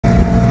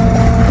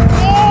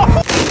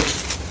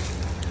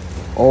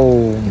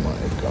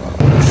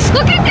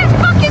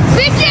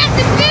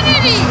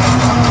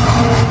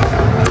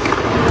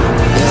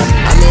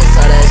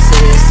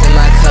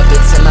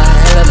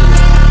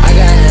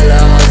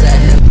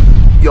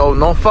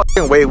no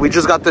fucking way. We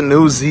just got the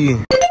new Z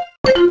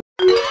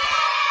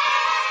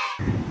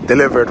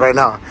delivered right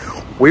now.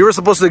 We were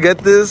supposed to get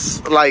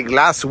this like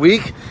last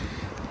week,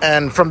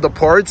 and from the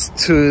ports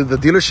to the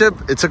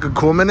dealership, it took a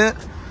cool minute,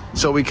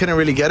 so we couldn't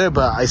really get it,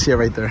 but I see it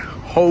right there.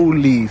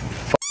 Holy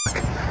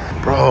fuck.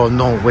 Bro,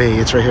 no way.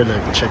 It's right here.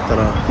 Like, check that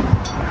out.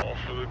 All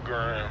for the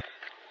gram.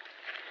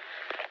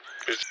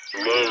 It's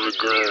love the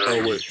gram.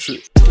 Oh, wait,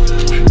 shit.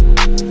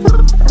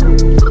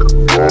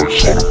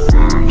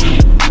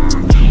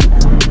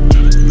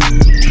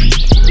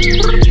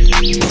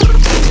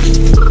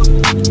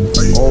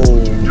 Oh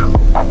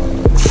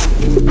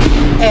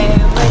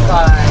my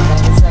god,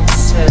 it's like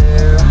so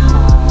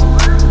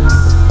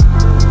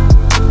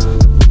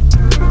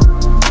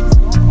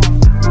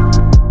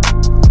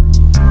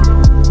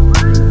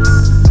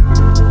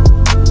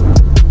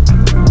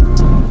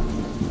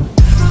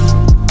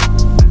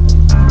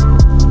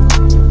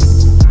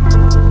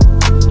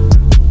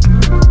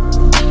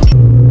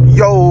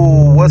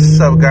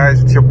What's up,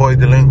 guys? It's your boy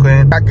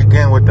Delinquent, back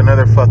again with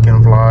another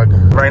fucking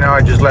vlog. Right now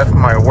I just left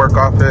my work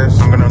office.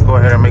 I'm gonna go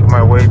ahead and make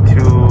my way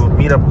to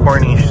meet up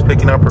Courtney. She's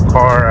picking up her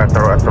car at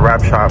the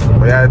wrap shop.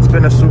 But yeah, it's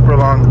been a super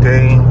long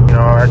day. You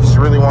know, I just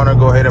really want to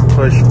go ahead and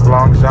push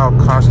vlogs out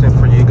constant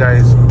for you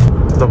guys.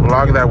 The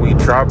vlog that we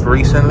dropped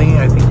recently,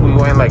 I think we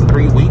went like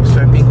 3 weeks,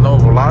 I think, no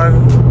vlog.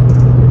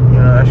 You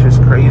know, that's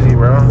just crazy,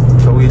 bro.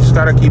 So we just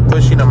gotta keep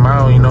pushing them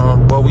out. You know,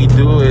 what we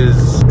do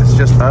is, it's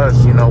just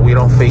us. You know, we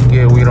don't fake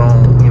it. We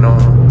don't, you know,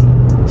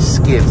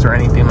 skits or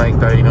anything like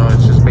that. You know,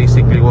 it's just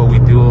basically what we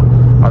do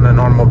on a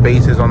normal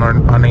basis, on a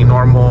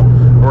normal,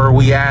 where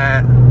we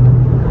at,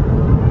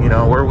 you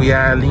know, where we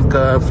at, link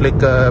up,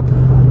 flick up,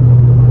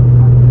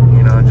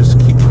 you know, just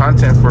keep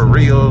content for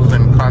reels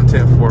and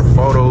content for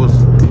photos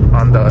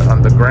on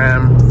the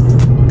gram.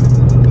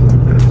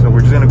 So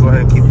we're just gonna go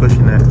ahead and keep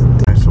pushing that.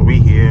 Right, so we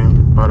here,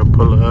 about to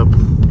pull up.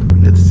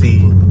 Let's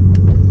see.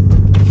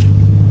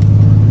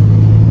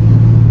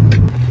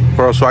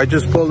 Bro, so I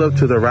just pulled up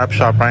to the wrap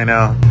shop right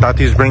now.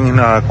 Tati's bringing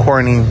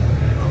Courtney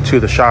to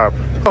the shop.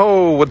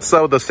 Oh, what's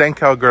up, the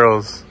Sancal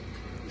girls?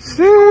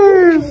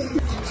 Cheers.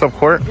 What's up,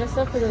 Court? Dressed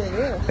up for the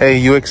reveal. Hey,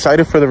 you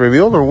excited for the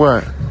reveal or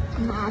what?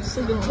 No, I'm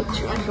still gonna look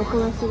you.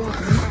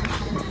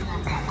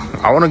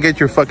 I want to get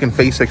your fucking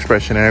face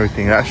expression and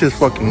everything. That's just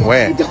fucking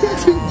wet.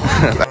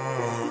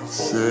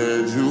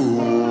 Said you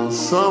want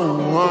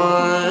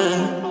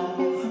someone.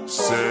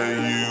 Say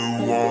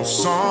you want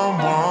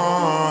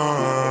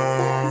someone.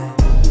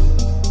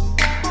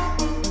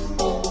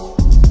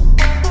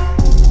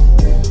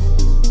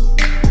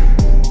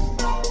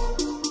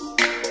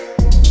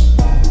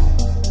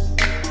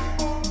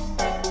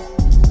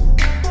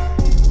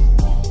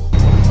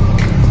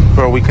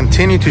 Bro, we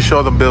continue to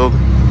show the build.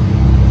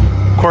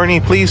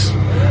 Courtney, please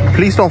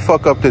don't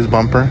fuck up this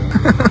bumper.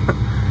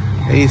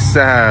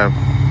 ASAP.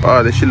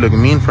 Oh, this should look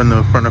mean from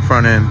the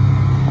front end.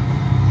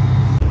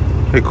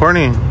 Hey,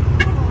 Courtney,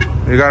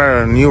 you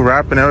got a new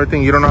wrap and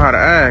everything. You don't know how to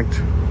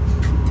act.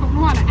 Don't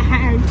know how to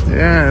act.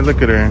 Yeah,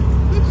 look at her.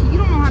 Bitch, you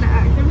don't know how to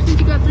act. Ever since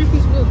you got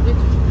 3-piece wheels, bitch.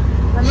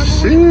 Remember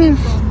where you came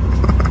from.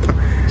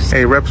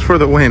 Hey, reps for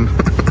the win.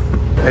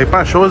 Hey,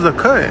 Pa, show us the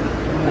cut.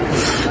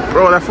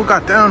 Bro, that fool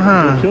got down,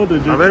 huh? You killed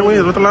it, A ver, güey,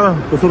 del otro lado.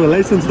 That's what the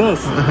license does.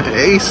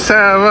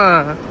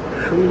 ASAP.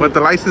 What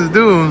the license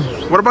do?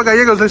 What about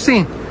Gallegos? Let's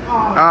see.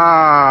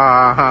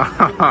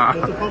 Ah.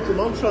 That's a Pop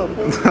Long shop.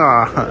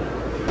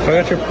 I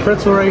got your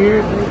pretzel right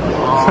here.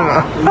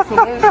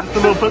 Just a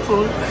little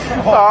pretzel.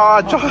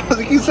 Ah, Josh,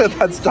 he said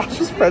that's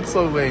Josh's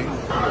pretzel, mate.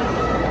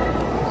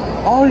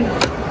 Oh,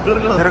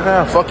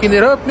 verga, fucking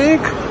it up,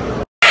 Nick.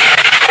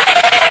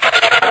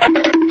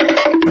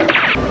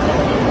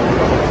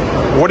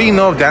 What do you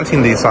know of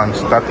dancing these songs,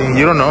 Tati?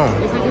 You don't know.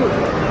 Yes, I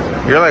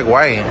do. You're like,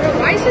 why?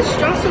 Why is this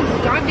straw so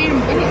goddamn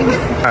big?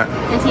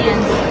 And he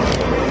ends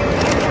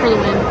for the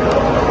win.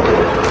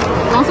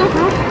 Also,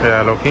 bro?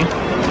 Yeah, low-key.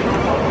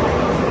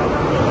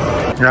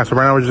 Yeah, so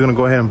right now we're just gonna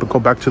go ahead and go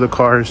back to the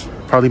cars.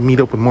 Probably meet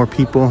up with more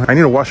people. I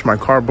need to wash my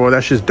car, bro.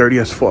 That shit's dirty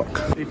as fuck.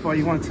 Hey, Paul,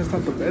 you want to test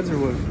out the beds or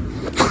what?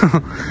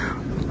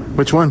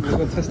 Which one? We're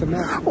gonna test them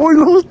out.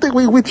 Oh,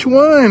 wait, which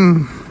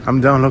one?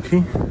 I'm down,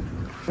 low-key.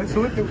 Let's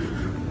look at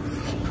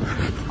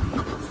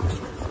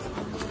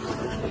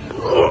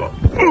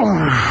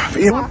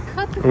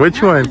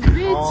Which one?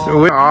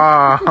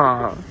 Ah.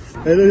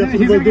 Hey, look,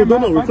 look.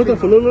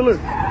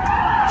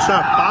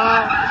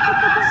 Chapa.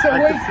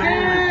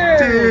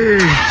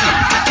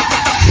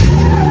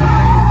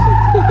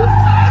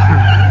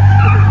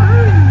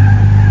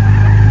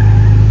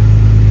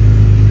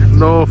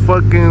 No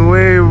fucking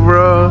way,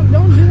 bro.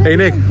 Hey,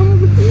 Nick. Hey,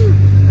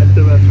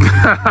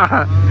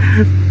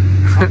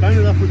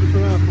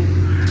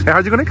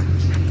 how'd you go, Nick?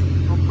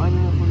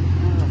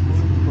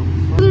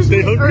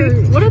 Stay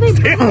hungry. What are they?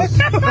 Stay brothers?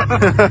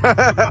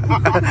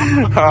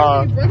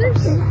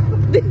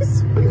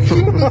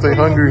 Stay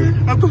hungry.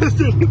 I'm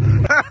twisted.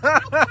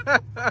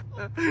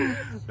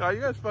 Oh,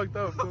 you guys fucked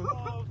up.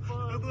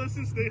 Let's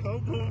just stay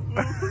humble.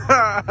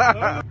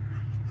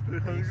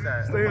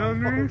 Stay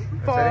hungry. If it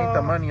ain't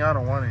the money, I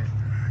don't want it.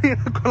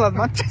 Con las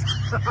manchas.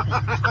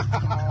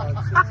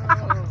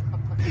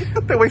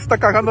 Este güey está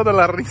cagando de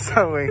la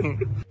risa, güey.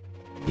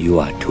 You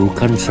are too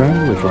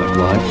concerned with what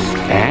was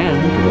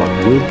and what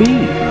will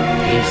be.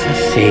 It's a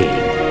saying.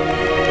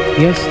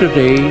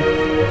 Yesterday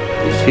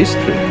is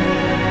history.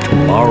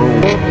 Tomorrow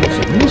is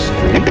a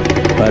mystery.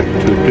 But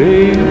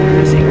today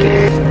is a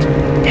gift.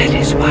 That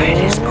is why it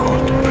is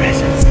called the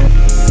present.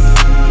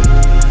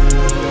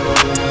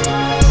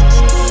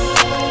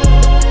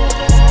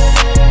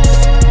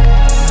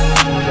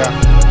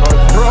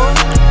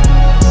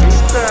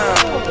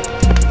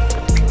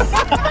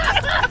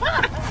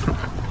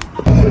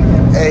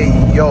 Hey,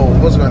 yo,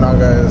 what's going on,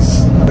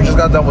 guys? We just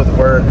got done with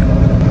work.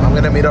 I'm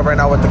gonna meet up right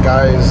now with the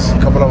guys, a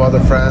couple of other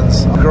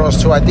friends,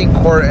 girls too. I think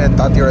Court and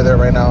Tati are there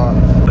right now.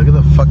 Look at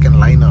the fucking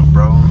lineup,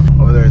 bro.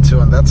 Over there too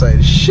on that side.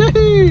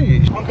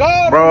 Sheesh.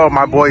 Bro,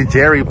 my boy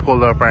Jerry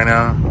pulled up right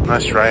now.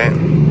 That's right.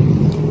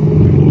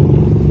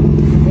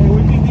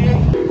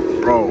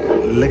 Bro,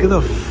 look at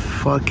the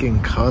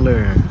fucking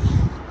color.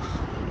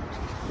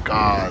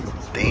 God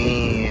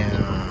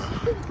damn.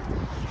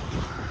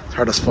 It's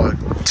hard as fuck.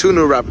 2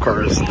 new wrap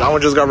cars. That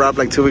one just got wrapped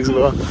like 2 weeks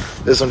ago.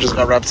 This one just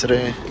got wrapped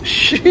today.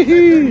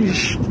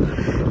 Sheesh.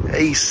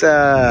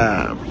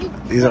 ASAP.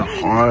 These are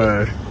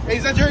hard. Hey,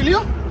 is that Jerry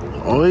Leo?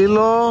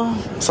 Oilo.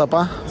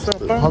 Sapa.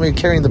 Homie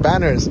carrying the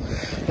banners.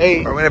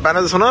 Hey, are we gonna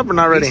banner this one up or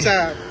not ready?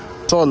 ASAP.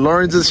 So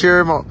Lawrence is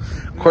here.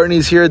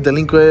 Courtney's here.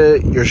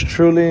 Delinquent. Yours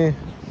truly.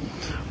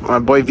 My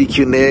boy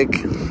VQ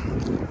Nick.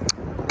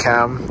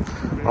 Cam.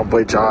 My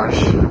boy Josh.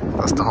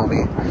 That's the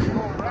homie.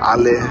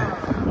 Ale.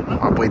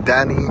 My boy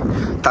Danny.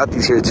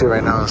 Tati's here too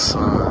right now, so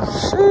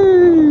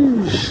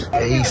sheesh.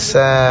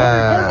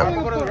 ASAP.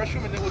 You're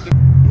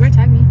gonna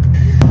tag me.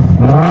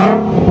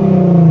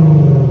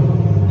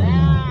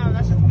 Damn,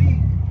 that's just weak.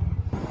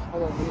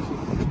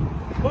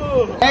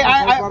 Hey,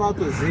 I brought out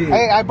the Z.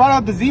 Hey, I brought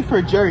out the Z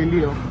for Jerry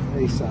Leo.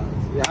 ASAP.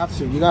 You have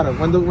to. You gotta.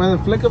 When the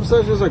flick up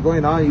sessions are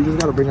going on, you just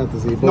gotta bring out the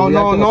Z. But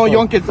No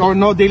yonkets or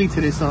no daily to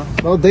this, huh?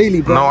 No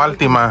daily, bro. No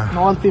Altima.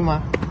 No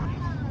ultima.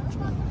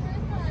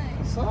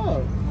 What's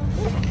up?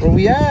 Where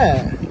we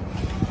at?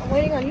 I'm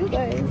waiting on you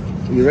guys.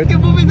 You ready? Keep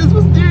moving this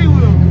with steering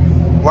wheel.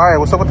 Why?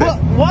 What's up with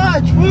that?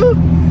 Watch, fool.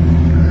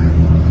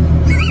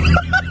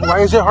 Why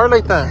is it hard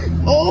like that?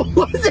 Oh,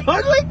 why is it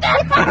hard like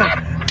that?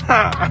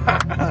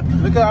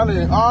 Look at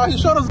Ali. Oh, he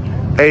showed us.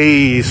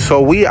 Hey, so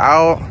we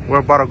out. We're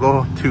about to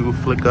go to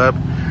Flick Up.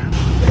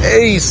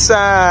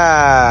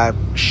 ASAP.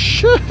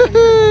 Sheesh.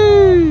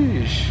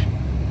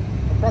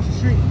 Across the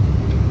street.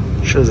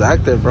 She was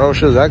active, bro.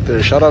 She was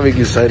active. Shout out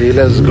Vicky Sadie.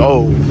 Let's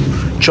go.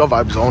 Chill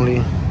vibes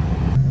only.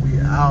 We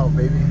out,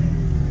 baby.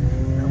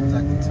 I was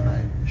active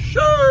tonight.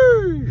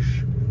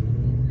 Sheesh.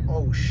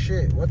 Oh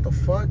shit. What the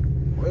fuck?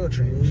 Oil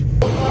change.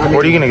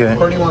 What are you gonna get?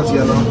 Courtney wants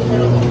yellow.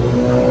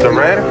 The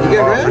red? You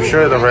get red? For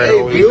sure, the red. Hey,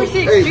 always. 3 for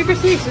 6. 3 for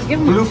 6. Just give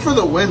them Blue for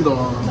the window.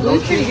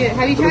 Blue's pretty good.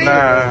 Have you tried Nah.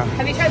 it?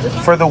 Have you tried this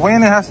one? For the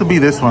win, it has to be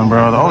this one,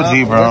 bro. The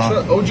OG, bro.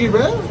 OG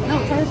red? No,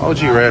 try this one.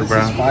 OG red, bro.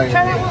 Try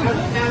that one.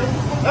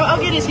 I'll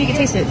get it so you can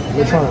taste it.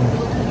 Which one?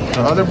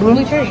 The other blue?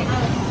 Blue cherry.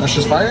 That's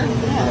just fire?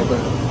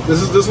 Yeah.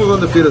 This one's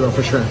undefeated though,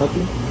 for sure.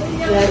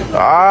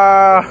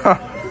 Ah.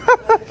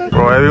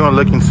 Bro, everyone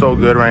looking so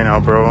good right now,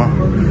 bro.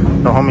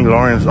 The homie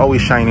Lawrence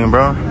always shining,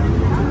 bro.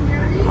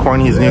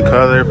 Corny's new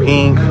color,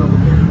 pink.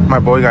 My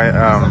boy got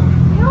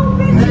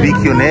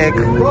VQ Nick.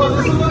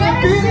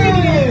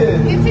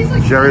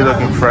 Jerry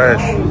looking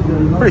fresh.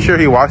 Pretty sure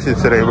he washed it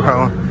today,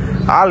 bro.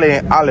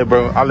 Ale,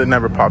 bro. Ale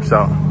never pops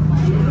out.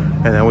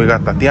 And then we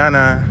got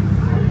Tatiana.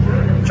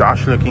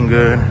 Josh looking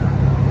good.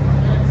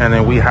 And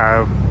then we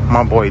have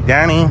my boy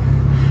Danny.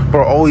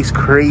 Bro, always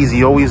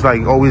crazy. Always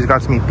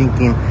got me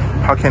thinking,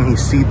 how can he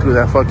see through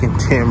that fucking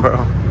tin, bro?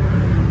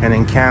 And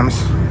then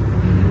Cam's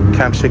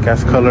sick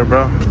ass color,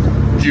 bro.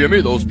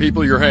 Jimmy, those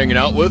people you're hanging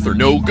out with are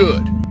no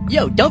good.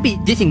 Yo, don't be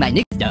dissing my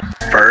nigga stuff.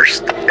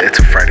 First, it's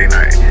a Friday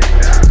night.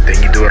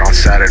 Then you do it on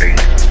Saturday.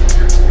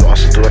 You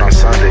also do it on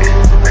Sunday.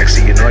 Next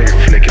thing you know, you're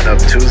flicking up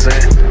Tuesday,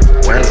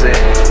 Wednesday,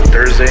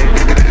 Thursday,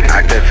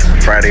 active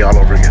Friday all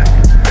over again.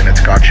 Then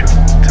it's got you.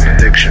 It's an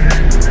addiction.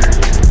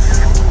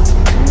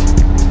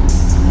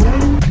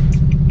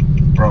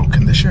 Bro,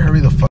 can this shit hurry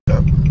the fuck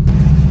up?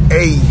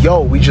 Hey,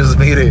 yo, we just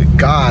made it.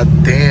 God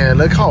damn,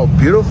 look how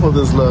beautiful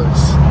this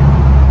looks.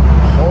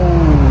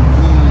 Holy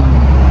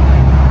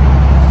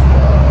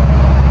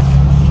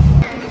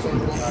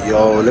fuck.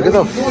 Yo, look at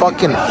the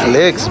fucking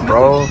flicks,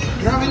 bro.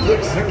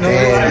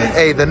 Damn.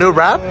 Hey, the new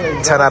wrap,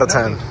 10 out of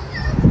 10.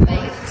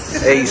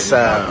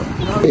 ASAP.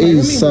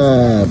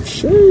 ASAP.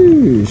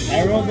 Sheesh.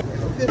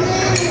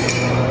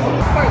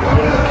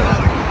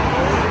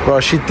 Bro,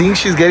 she thinks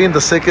she's getting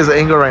the sickest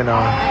angle right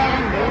now.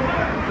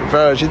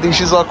 Bro, she thinks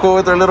she's all cool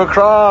with her little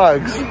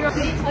Crocs.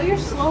 Tell your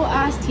slow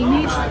ass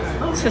teammates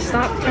to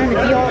stop trying to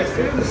be all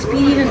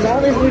Speedy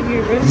Gonzalez with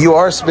your wrist. You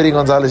are Speedy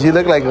Gonzalez. You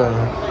look like him.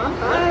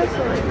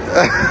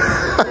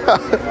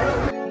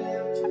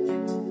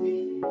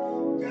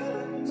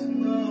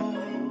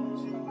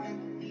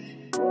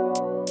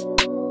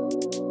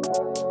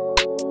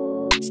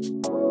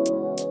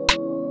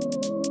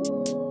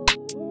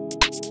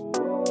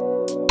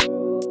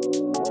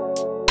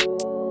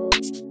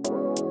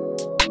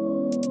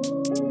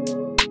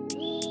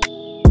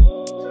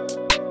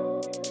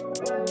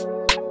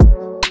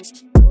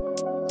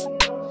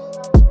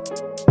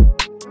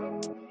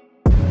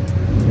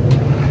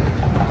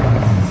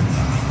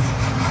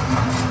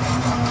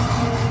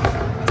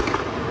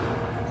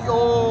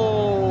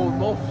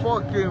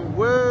 fucking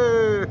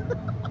way.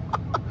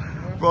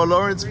 Bro,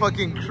 Lauren's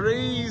fucking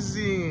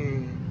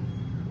crazy.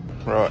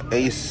 Bro,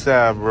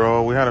 ASAP,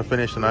 bro. We had to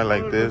finish the night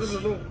like this.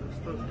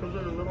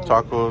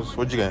 Tacos.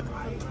 What'd you get?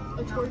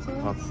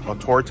 A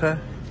torta?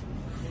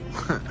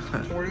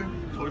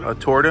 A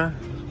torta?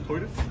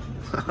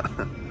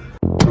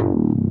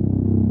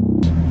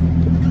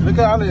 Look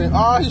at Ali.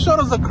 Oh, he showed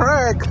us a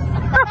crack.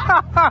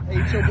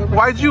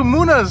 Why'd you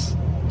moon us?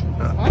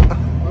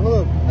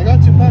 Look, I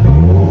got 2 packs.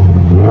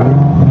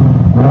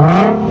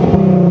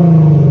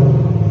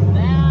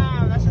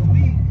 Damn, that's just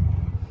weak.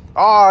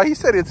 Oh, he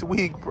said it's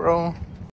weak, bro.